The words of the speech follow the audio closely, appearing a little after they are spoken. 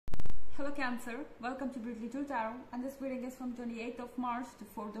Hello Cancer, welcome to Brutally True Tarot, and this reading is from 28th of March to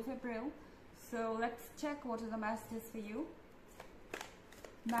 4th of April. So let's check what are the messages for you.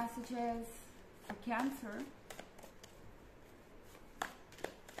 Messages for Cancer.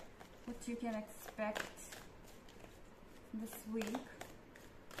 What you can expect this week.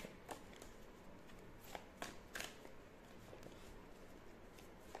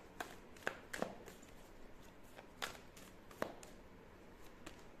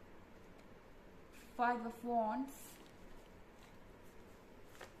 Five of Wands,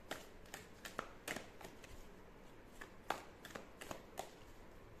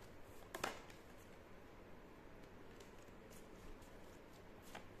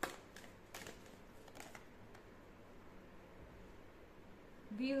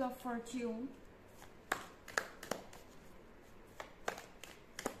 Wheel of Fortune,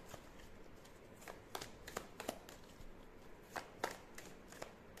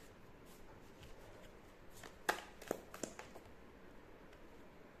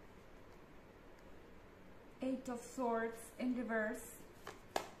 Eight of Swords in reverse,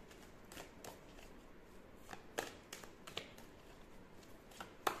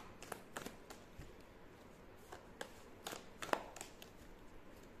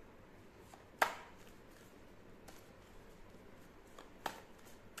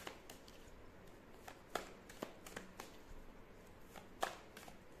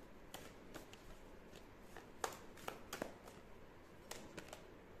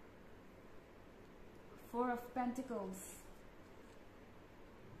 Four of Pentacles.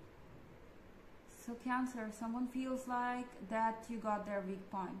 So Cancer, someone feels like that you got their weak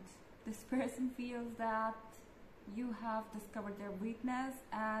point. This person feels that you have discovered their weakness,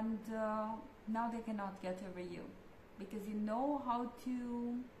 and now they cannot get over you because you know how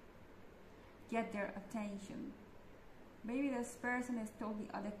to get their attention. Maybe this person is totally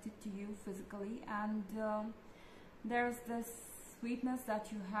addicted to you physically, and there's this sweetness that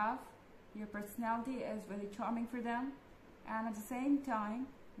you have. Your personality is really charming for them, and at the same time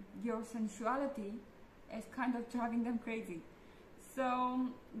your sensuality is kind of driving them crazy. So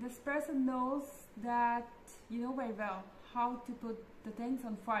this person knows that you know very well how to put the things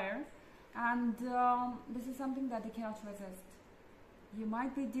on fire, and this is something that they cannot resist. You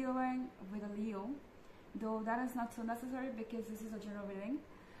might be dealing with a Leo, though that is not so necessary because this is a general reading.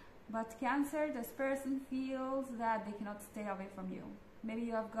 But Cancer, this person feels that they cannot stay away from you. Maybe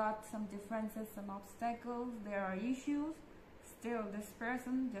you have got some differences, some obstacles, there are issues. Still, this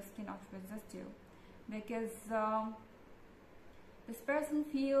person just cannot resist you because this person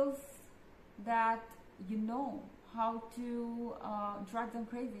feels that you know how to drive them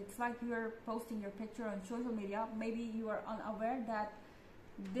crazy. It's like you are posting your picture on social media. Maybe you are unaware that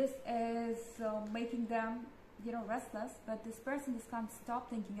this is making them, restless, but this person just can't stop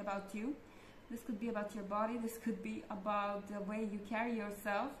thinking about you. This could be about your body, this could be about the way you carry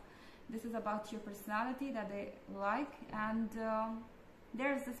yourself, this is about your personality that they like, and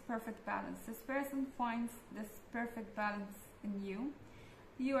there's this perfect balance. This person finds this perfect balance in you.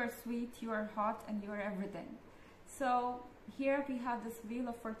 You are sweet, you are hot, and you are everything. So here we have this Wheel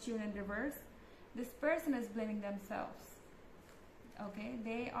of Fortune in reverse. This person is blaming themselves. Okay,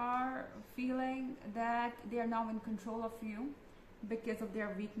 they are feeling that they are now in control of you because of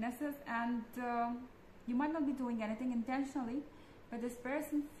their weaknesses, and you might not be doing anything intentionally, but this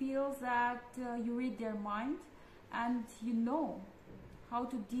person feels that you read their mind and you know how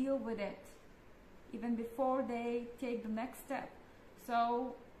to deal with it even before they take the next step.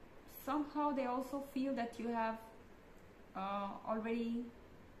 So somehow they also feel that you have already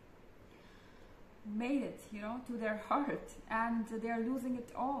made it, to their heart, and they are losing it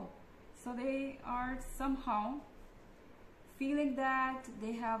all. So they are somehow feeling that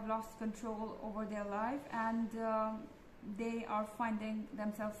they have lost control over their life, and they are finding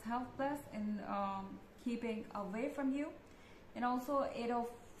themselves helpless in keeping away from you. And also Eight of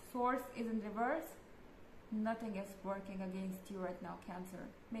Swords is in reverse. Nothing is working against you right now, Cancer.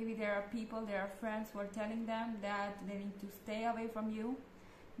 Maybe there are people, there are friends who are telling them that they need to stay away from you,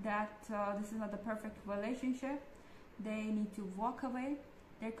 that this is not the perfect relationship, they need to walk away.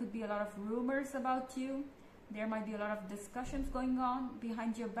 There could be a lot of rumors about you. There might be a lot of discussions going on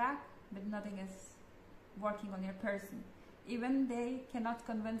behind your back, but nothing is working on your person. Even they cannot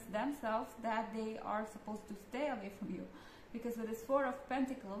convince themselves that they are supposed to stay away from you. Because with this Four of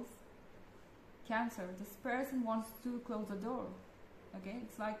Pentacles, Cancer, this person wants to close the door. Okay,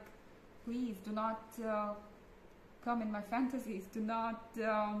 it's like, please do not come in my fantasies. Do not,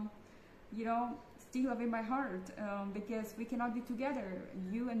 steal away my heart, because we cannot be together.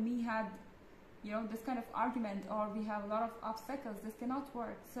 You and me had you know, this kind of argument, or we have a lot of obstacles. This cannot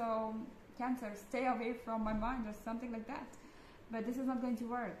work. So Cancer, stay away from my mind or something like that. But this is not going to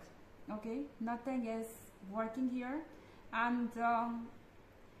work. Okay, nothing is working here, and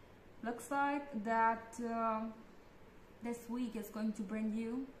looks like that this week is going to bring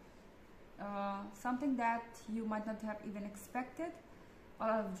you something that you might not have even expected. A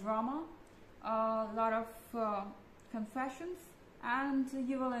lot of drama, a lot of confessions, and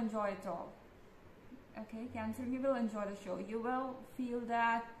you will enjoy it all. Okay, Cancer, you will enjoy the show. You will feel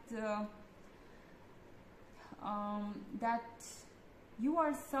that that you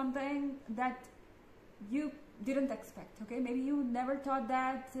are something that you didn't expect. Okay, maybe you never thought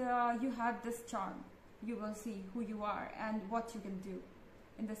that you had this charm. You will see who you are and what you can do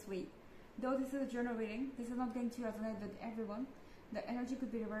in this week. Though this is a general reading, this is not going to resonate with everyone. The energy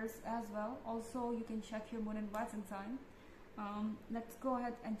could be reversed as well. Also, you can check your moon and rising sign. Let's go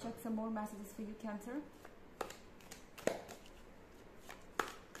ahead and check some more messages for you, Cancer.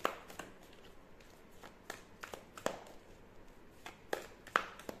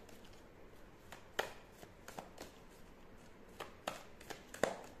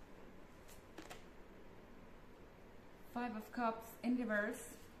 Five of Cups in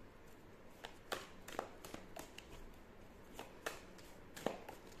reverse.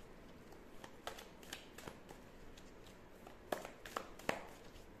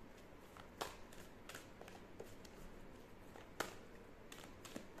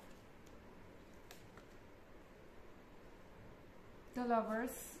 The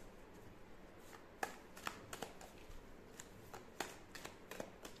Lovers.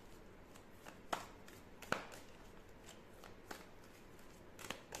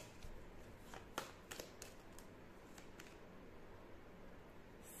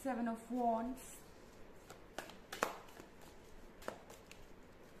 Seven of Wands.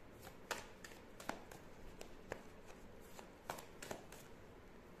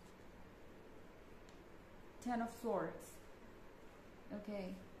 Ten of Swords.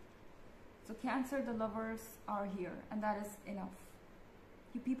 Okay, so Cancer, the Lovers are here, and that is enough.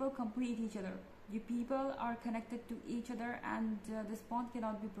 You people complete each other. You people are connected to each other, and this bond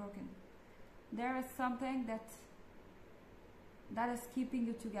cannot be broken. There is something that is keeping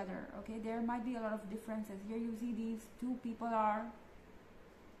you together. Okay, there might be a lot of differences. Here you see these two people are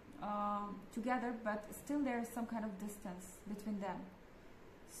together, but still there is some kind of distance between them.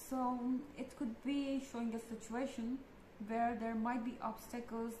 So it could be showing a situation where there might be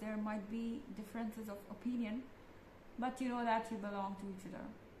obstacles, there might be differences of opinion, but you know that you belong to each other.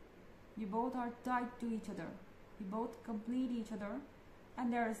 You both are tied to each other. You both complete each other,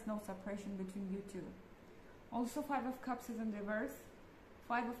 and there is no separation between you two. Also, Five of Cups is in reverse.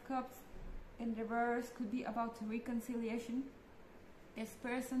 Five of Cups in reverse could be about reconciliation. This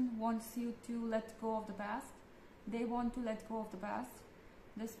person wants you to let go of the past. They want to let go of the past.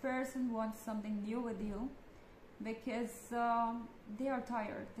 This person wants something new with you, because they are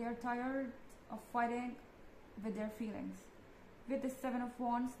tired. They are tired of fighting with their feelings. With the Seven of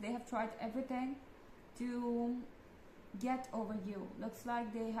Wands, they have tried everything to get over you. Looks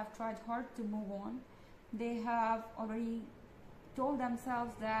like they have tried hard to move on. They have already told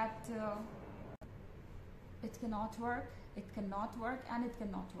themselves that it cannot work, and it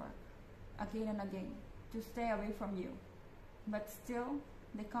cannot work again and again to stay away from you. But still,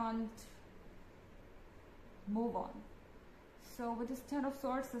 they can't move on. So with this Ten of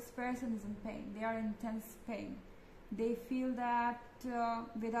Swords, this person is in pain. They are in intense pain. They feel that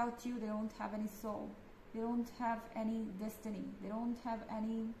without you, they don't have any soul. They don't have any destiny. They don't have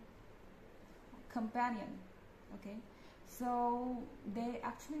any companion. Okay, so they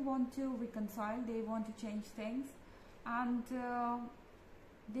actually want to reconcile. They want to change things, and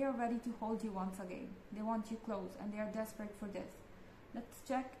they are ready to hold you once again. They want you close, and they are desperate for this. Let's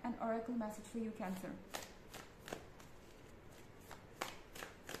check an oracle message for you, Cancer.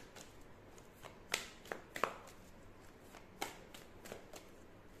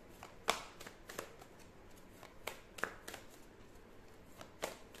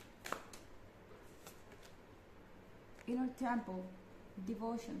 Inner temple,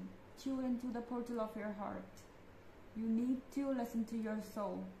 devotion, tune into the portal of your heart. You need to listen to your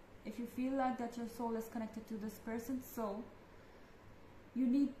soul. If you feel like that your soul is connected to this person's soul, you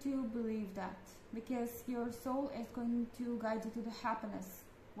need to believe that, because your soul is going to guide you to the happiness.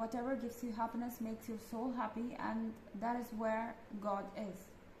 Whatever gives you happiness makes your soul happy, and that is where God is,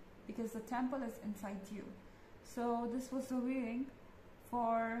 because the temple is inside you. So this was the reading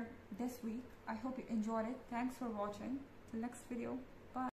for this week. I hope you enjoyed it. Thanks for watching. Till next video.